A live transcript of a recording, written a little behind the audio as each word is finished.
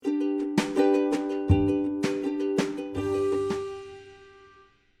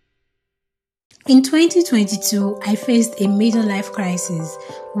In 2022, I faced a major life crisis,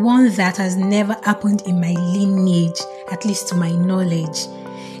 one that has never happened in my lineage, at least to my knowledge.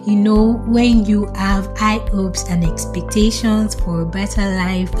 You know, when you have high hopes and expectations for a better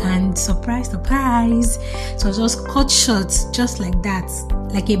life, and surprise, surprise, so it was cut short just like that,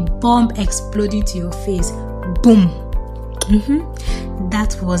 like a bomb exploding to your face. Boom.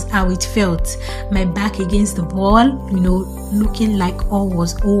 That was how it felt. My back against the wall, looking like all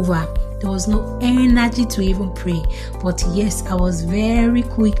was over. There was no energy to even pray. But yes, I was very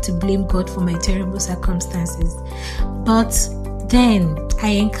quick to blame God for my terrible circumstances. But then I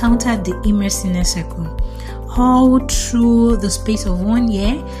encountered the inner sinner circle. All through the space of 1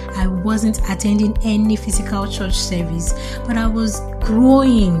 year, I wasn't attending any physical church service, but I was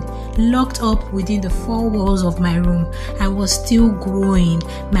growing, locked up within the four walls of my room. I was still growing,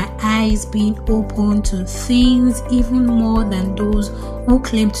 my eyes being open to things even more than those who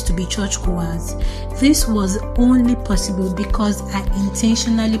claimed to be churchgoers. This was only possible because I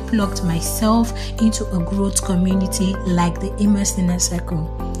intentionally plugged myself into a growth community like the Inner Sinner Circle.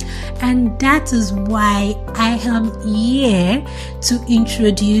 And that is why I am here to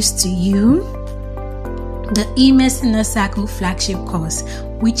introduce to you the Inner Sinner Circle flagship course,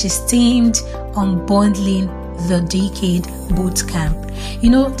 which is themed on bundling the Decade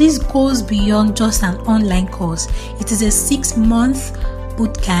Bootcamp. This goes beyond just an online course. It is a 6-month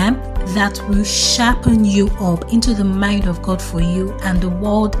bootcamp that will sharpen you up into the mind of God for you and the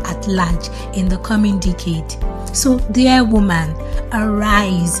world at large in the coming decade. So, dear woman,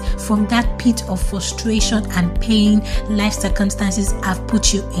 arise from that pit of frustration and pain life circumstances have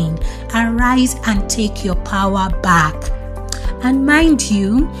put you in. Arise and take your power back. And mind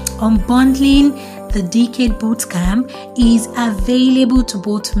you, unbundling the Decade Bootcamp is available to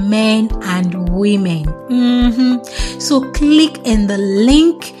both men and women. So click in the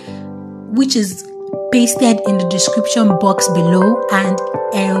link which is pasted in the description box below and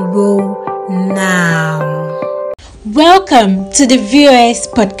enroll now. Welcome to the VOS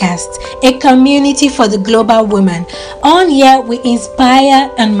Podcast, a community for the global woman. On here, we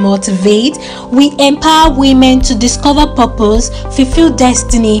inspire and motivate. We empower women to discover purpose, fulfill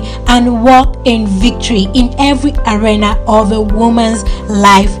destiny, and walk in victory in every arena of a woman's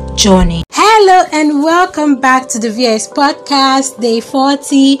life journey. Hello and welcome back to the VOS Podcast, day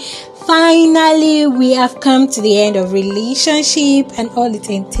 40. Finally, we have come to the end of relationship and all it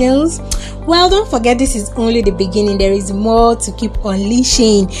entails. Well, don't forget, this is only the beginning. There is more to keep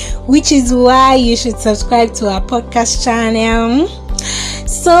unleashing, which is why you should subscribe to our podcast channel.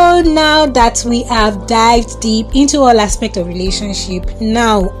 So now that we have dived deep into all aspects of relationship,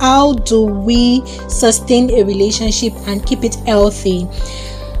 now how do we sustain a relationship and keep it healthy?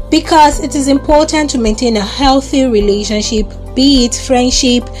 Because it is important to maintain a healthy relationship, be it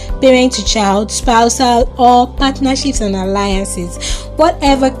friendship, parent to child, spousal, or partnerships and alliances.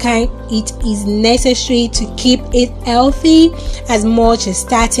 Whatever kind, it is necessary to keep it healthy as much as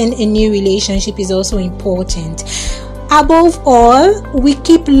starting a new relationship is also important. Above all, we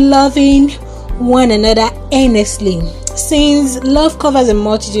keep loving one another earnestly, since love covers a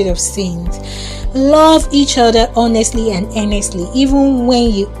multitude of sins. Love each other honestly and earnestly, even when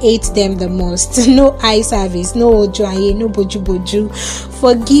you hate them the most. No eye service, no ojoaye, no boju.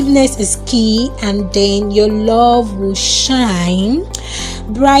 Forgiveness is key, and then your love will shine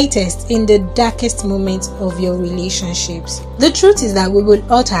brightest in the darkest moments of your relationships. The truth is that we will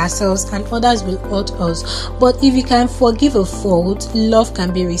hurt ourselves and others will hurt us, but if you can forgive a fault, love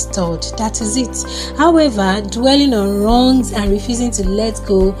can be restored. That is it. However, dwelling on wrongs and refusing to let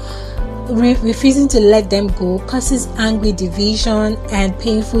them go causes angry division and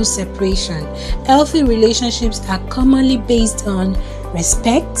painful separation. Healthy relationships are commonly based on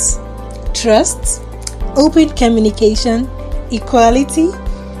respect, trust, open communication, equality,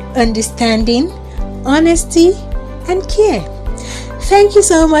 understanding, honesty, and care. Thank you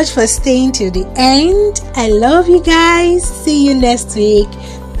so much for staying till the end. I love you guys. See you next week.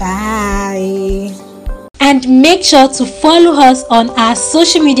 Bye. And make sure to follow us on our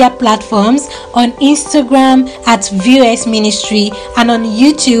social media platforms on Instagram at VOS Ministry and on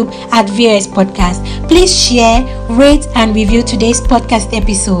YouTube at VOS Podcast. Please share, rate and review today's podcast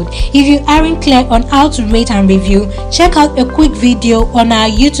episode. If you aren't clear on how to rate and review, check out a quick video on our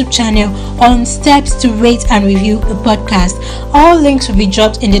YouTube channel on steps to rate and review a podcast. All links will be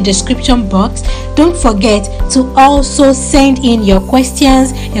dropped in the description box. Don't forget to also send in your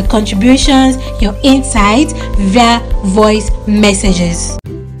questions, your contributions, your insights via voice messages.